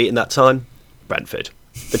team they beat in that time? Brentford.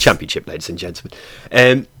 The Championship, ladies and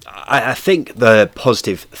gentlemen. I think the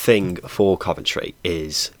positive thing for Coventry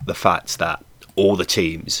is the fact that all the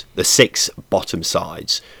teams, the 6 bottom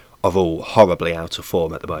sides, are all horribly out of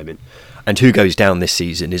form at the moment. And who goes down this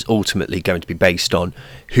season is ultimately going to be based on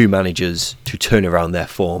who manages to turn around their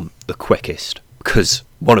form the quickest, because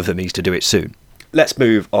one of them needs to do it soon. Let's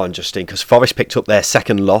move on, Justin, because Forest picked up their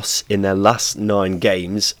second loss in their last 9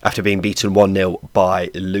 games after being beaten 1-0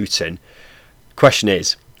 by Luton. Question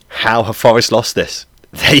is, how have Forest lost this?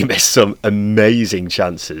 They missed some amazing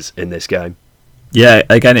chances in this game. Yeah,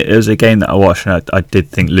 again, it was a game that I watched, and I did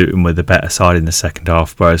think Luton were the better side in the second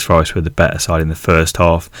half, whereas Forest were the better side in the first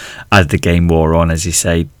half. As the game wore on, as you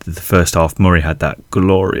say, the first half, Murray had that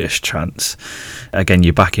glorious chance. Again,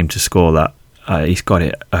 you back him to score that he's got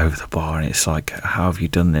it over the bar, and it's like, how have you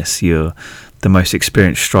done this? You're the most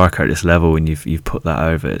experienced striker at this level, and you've put that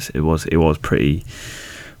over. It was pretty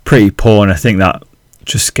poor, and I think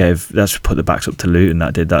that's put the backs up to Luton.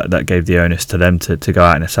 That gave the onus to them to go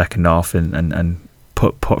out in the second half and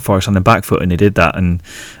put Forest on the back foot, and they did that. And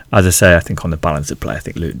as I say, I think on the balance of play, I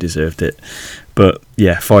think Luton deserved it. But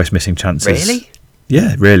yeah, Forest missing chances. Really?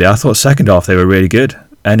 Yeah, really. I thought second half they were really good,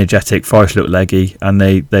 energetic. Forest looked leggy, and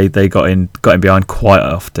they got in behind quite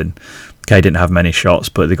often. Kay didn't have many shots,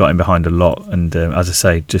 but they got in behind a lot. And as I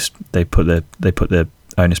say, just they put the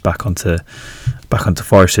onus back onto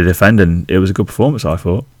Forest to defend, and it was a good performance, I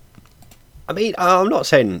thought. I mean, I'm not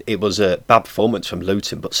saying it was a bad performance from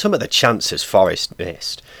Luton, but some of the chances Forest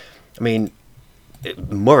missed. I mean,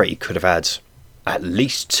 Murray could have had at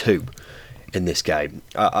least 2 in this game.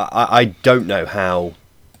 I don't know how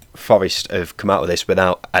Forest have come out of this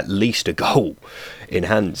without at least a goal in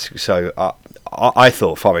hand. So I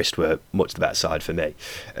thought Forest were much the better side for me.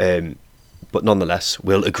 But nonetheless,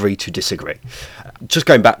 we'll agree to disagree. Just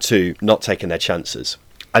going back to not taking their chances,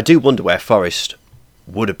 I do wonder where Forest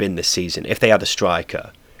would have been this season if they had a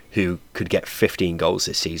striker who could get 15 goals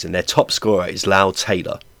this season. Their top scorer is Lau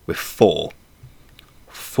Taylor with 4.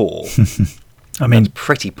 I mean, that's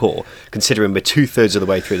pretty poor considering we're 2/3 of the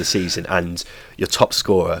way through the season and your top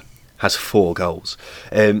scorer has 4 goals.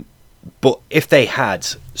 But if they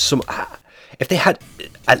had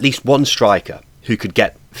at least one striker who could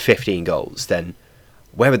get 15 goals, then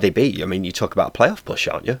where would they be? I mean, you talk about a playoff push,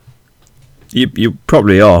 aren't you? You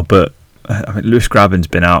probably are, but I mean, Lewis Graben's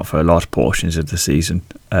been out for large portions of the season.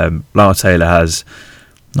 Lau Taylor has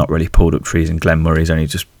not really pulled up trees, and Glenn Murray's only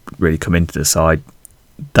just really come into the side.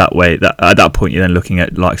 That way, at that point, you're then looking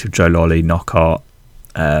at likes of Joe Lolly, Knockhart,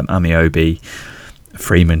 Amiobi,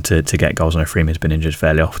 Freeman to get goals. I know Freeman's been injured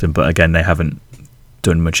fairly often, but again, they haven't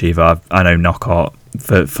done much either. I know Knockhart,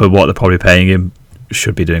 for what they're probably paying him,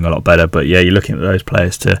 should be doing a lot better. But yeah, you're looking at those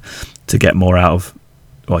players to get more out of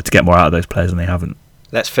those players, and they haven't.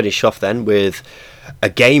 Let's finish off then with a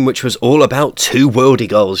game which was all about 2 worldy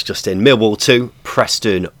goals, Justin. Millwall 2,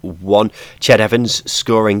 Preston 1. Ched Evans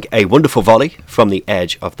scoring a wonderful volley from the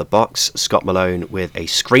edge of the box. Scott Malone with a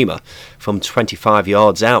screamer from 25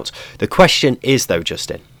 yards out. The question is, though,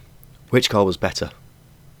 Justin, which goal was better?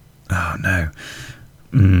 Oh, no.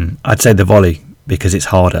 I'd say the volley, because it's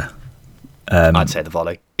harder. I'd say the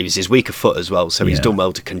volley. It was his weaker foot as well, so he's done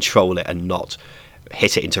well to control it and not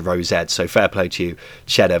hit it into Rose Ed. So fair play to you,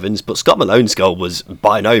 Ched Evans. But Scott Malone's goal was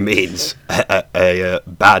by no means a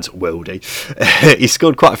bad worldie. He's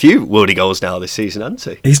scored quite a few worldie goals now this season, hasn't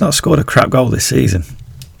he? He's not scored a crap goal this season.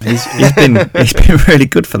 He's been really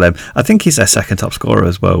good for them. I think he's their second top scorer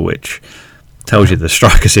as well, which tells you the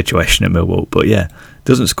striker situation at Millwall. But yeah,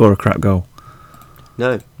 doesn't score a crap goal.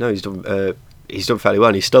 No, he's done fairly well,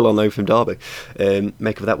 and he's still on loan from Derby.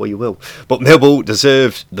 Make of that what you will. But Millwall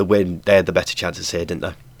deserved the win. They had the better chances here, didn't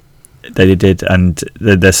they? They did, and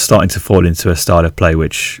they're starting to fall into a style of play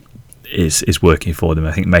which is working for them.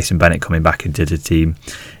 I think Mason Bennett coming back into the team,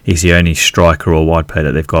 he's the only striker or wide player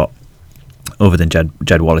that they've got, other than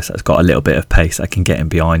Jed Wallace, that's got a little bit of pace that can get in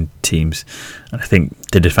behind teams. And I think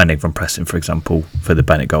the defending from Preston, for example, for the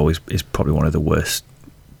Bennett goal is probably one of the worst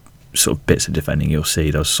sort of bits of defending you'll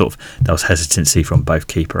see. There was hesitancy from both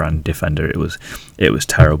keeper and defender. It was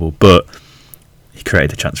terrible, but he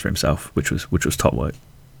created a chance for himself, which was top work.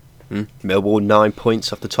 Millwall 9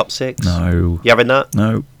 points off the top 6. No, you having that?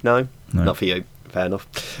 No, not for you. Fair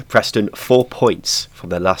enough. Preston 4 points from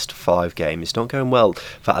their last 5 games. Not going well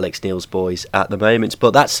for Alex Neil's boys at the moment.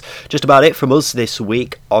 But that's just about it from us this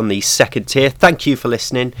week on the second tier. Thank you for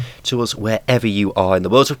listening to us wherever you are in the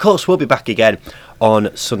world. Of course, we'll be back again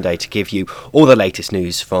on Sunday to give you all the latest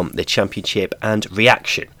news from the Championship and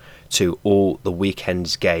reaction to all the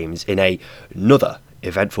weekend's games in another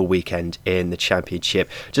eventful weekend in the Championship.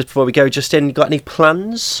 Just before we go, Justin, got any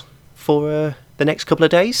plans for the next couple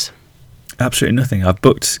of days? Absolutely nothing. I've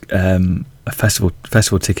booked a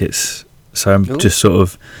festival tickets, so I'm just sort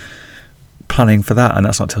of planning for that, and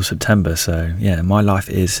that's not till September. So yeah, my life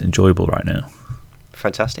is enjoyable right now.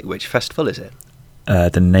 Fantastic. Which festival is it?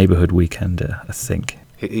 The Neighbourhood Weekender, I think.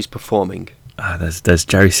 Who's performing? There's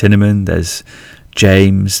Jerry Cinnamon, there's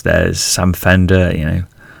James, there's Sam Fender. You know,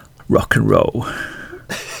 rock and roll.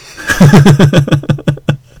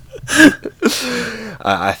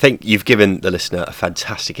 I think you've given the listener a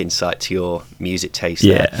fantastic insight to your music taste.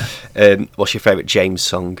 Yeah. There. What's your favourite James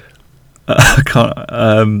song? I can't.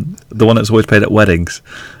 The one that's always played at weddings.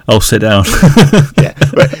 I'll sit down. Yeah,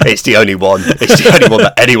 it's the only one. It's the only one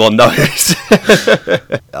that anyone knows.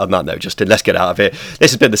 On that note, Justin, let's get out of here.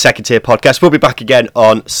 This has been the Second Tier Podcast. We'll be back again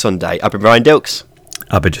on Sunday. I've been Ryan Dilks.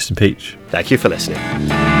 I've been Justin Peach. Thank you for listening.